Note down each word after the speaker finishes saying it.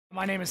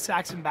My name is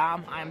Saxon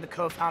Baum. I am the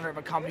co-founder of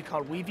a company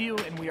called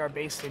WeView, and we are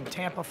based in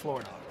Tampa,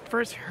 Florida.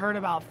 First heard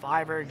about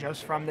Fiverr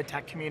just from the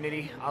tech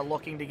community,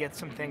 looking to get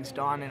some things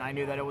done, and I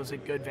knew that it was a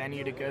good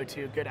venue to go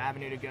to, a good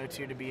avenue to go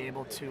to be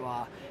able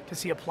to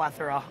see a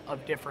plethora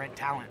of different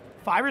talent.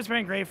 Fiverr's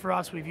been great for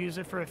us. We've used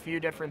it for a few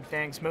different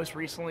things. Most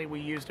recently,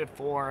 we used it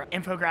for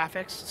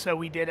infographics. So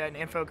we did an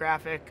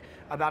infographic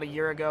about a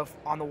year ago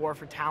on the war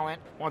for talent.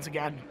 Once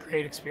again,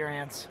 great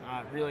experience.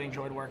 Really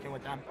enjoyed working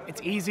with them.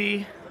 It's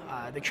easy.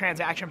 The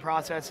transaction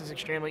process is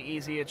extremely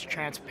easy. It's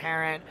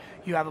transparent.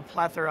 You have a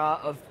plethora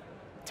of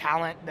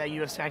talent that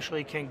you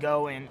essentially can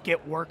go and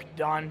get work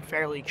done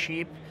fairly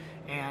cheap.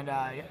 And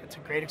it's a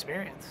great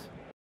experience.